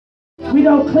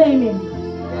without claiming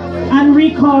and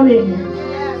recalling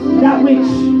that which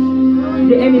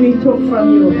the enemy took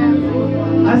from you.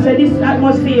 I said this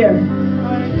atmosphere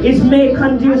is made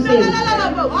conducive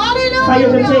for you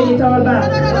to take it all back.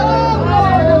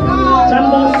 So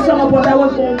I'm going to sum up what I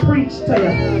was going to preach to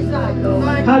you.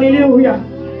 Hallelujah.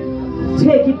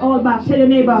 Take it all back. Tell your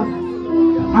neighbor,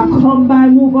 I come by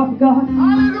move of God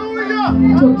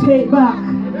to take back.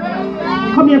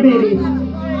 Come here, baby.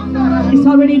 It's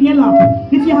already in your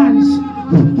lap. Lift your hands.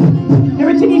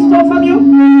 Everything he stole from you,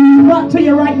 back to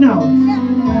you right now.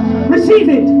 Receive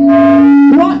it.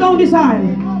 Walk down this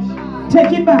aisle.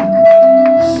 Take it back.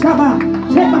 Shabbat.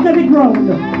 Take back every ground.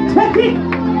 Take it.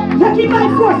 Take it by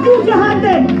force. Use your hand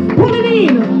then. Pull it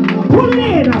in. Pull it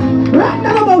in. Right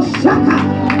now about shaka.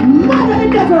 Mother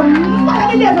the devil.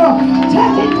 Mother the devil.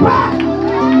 Take it back.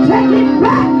 Take it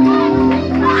back.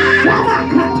 Shabbat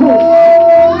kato.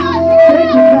 Take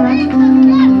it back.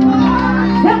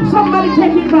 Help somebody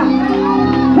take it back.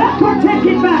 Help her take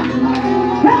it back.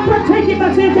 Help her take it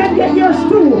back so you can get yours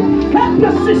too. Help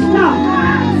your sister.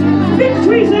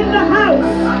 Victories in the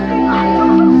house.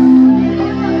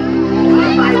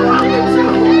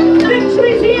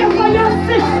 Victories here for your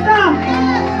sister.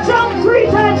 Jump 3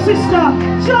 times, sister.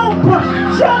 Jump.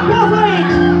 Jump over it.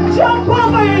 Jump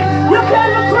over it. You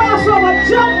can't cross over.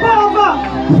 Jump over.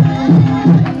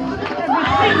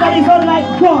 Think that is unlike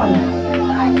God.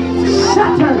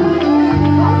 Shatter.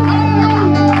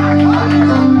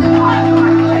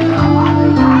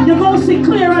 You're going to see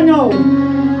clearer now.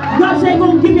 God said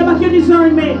going to give you back your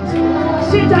discernment.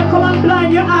 Satan come and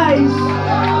blind your eyes.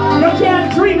 You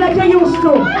can't dream like you used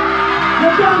to. You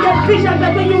can't get vision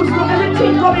like you used to.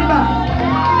 Everything coming back.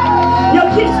 Your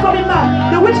kids coming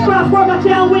back. The witchcraft worker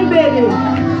can't win, baby.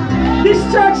 This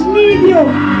church need you.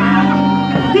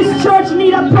 This church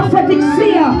need a prophetic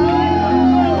seer.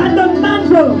 And the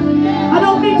mantle. I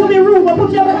don't mean to be rude, but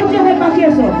put your head back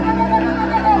here, sir.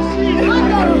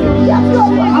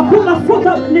 I put my foot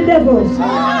up in the devil.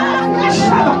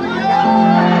 Shabbat.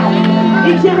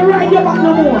 He can't ride your back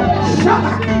no more.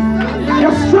 Shabbat.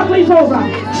 Your struggle is over.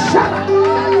 Shabbat.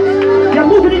 You're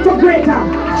moving into greater.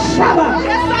 Shabbat.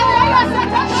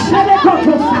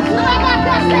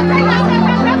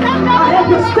 I help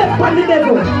you step on the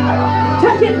devil.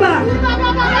 Take it back.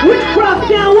 Witchcraft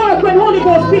can't work when Holy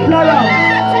Ghost people are around.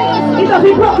 It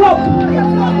doesn't broke up.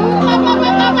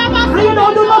 And you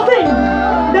don't do nothing.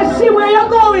 They see where you're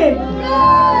going.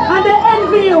 And they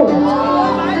envy you.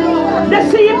 They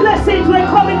see your blessings when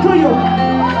coming to you.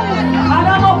 And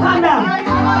I'm up and down.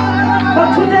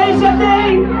 But today is your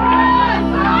day.